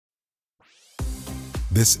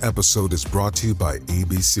This episode is brought to you by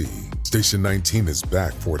ABC. Station 19 is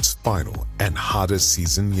back for its final and hottest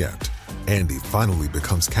season yet. Andy finally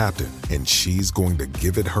becomes captain, and she's going to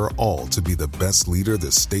give it her all to be the best leader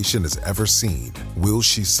the station has ever seen. Will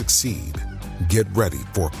she succeed? Get ready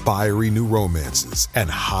for fiery new romances and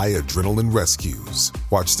high adrenaline rescues.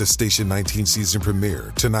 Watch the Station 19 season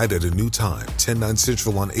premiere tonight at a new time, 10/9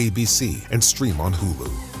 Central on ABC, and stream on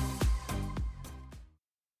Hulu.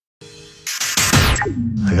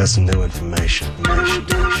 I got some new information.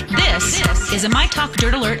 This is a My Talk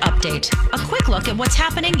Dirt Alert update. A quick look at what's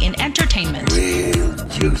happening in entertainment. Real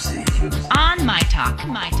juicy. On My Talk.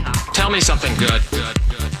 Tell me something good.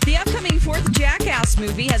 The upcoming fourth Jackass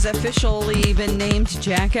movie has officially been named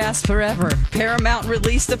Jackass Forever. Paramount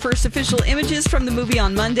released the first official images from the movie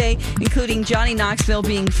on Monday, including Johnny Knoxville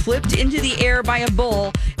being flipped into the air by a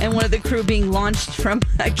bull and one of the crew being launched from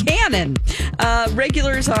a cannon.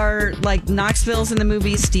 Regulars are like Knoxville's in the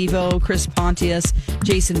movie, Steve-O, Chris Pontius,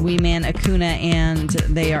 Jason Weeman, Acuna, and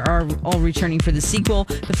they are all returning for the sequel.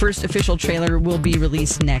 The first official trailer will be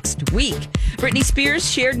released next week. Britney Spears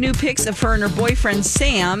shared new pics of her and her boyfriend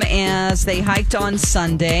Sam as they hiked on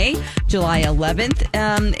Sunday, July 11th,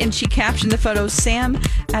 and she captioned the photo, "Sam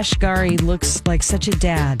Ashgari looks like such a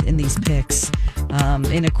dad in these pics."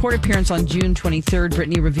 In a court appearance on June 23rd,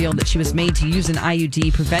 Britney revealed that she was made to use an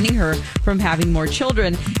IUD, preventing her from having more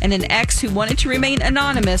children, and an ex who wanted to remain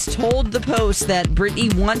anonymous told the Post that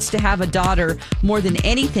Britney wants to have a daughter more than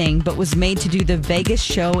anything, but was made to do the Vegas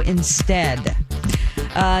show instead.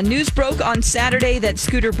 News broke on Saturday that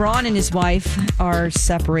Scooter Braun and his wife are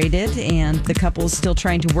separated, and the couple is still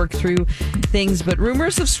trying to work through things, but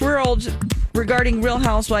rumors have swirled regarding Real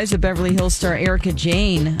Housewives of Beverly Hills star Erika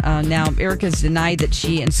Jane. Now, Erika's denied that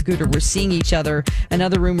she and Scooter were seeing each other.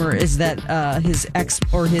 Another rumor is that his ex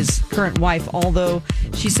or his current wife, although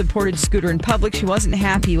she supported Scooter in public, she wasn't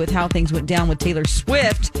happy with how things went down with Taylor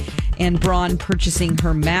Swift and Braun purchasing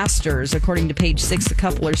her masters. According to Page Six, the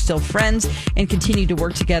couple are still friends and continue to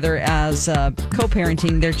work together as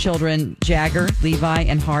co-parenting their children, Jagger, Levi,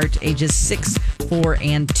 and Hart, ages 6, 4,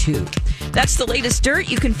 and 2. That's the latest dirt.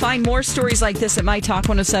 You can find more stories like this at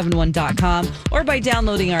mytalk1071.com or by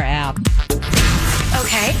downloading our app.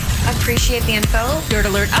 Okay, appreciate the info. Dirt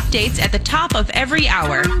Alert updates at the top of every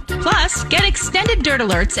hour. Plus, get extended Dirt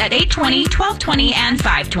Alerts at 8:20, 12:20, and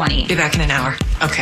 5:20. Be back in an hour. Okay.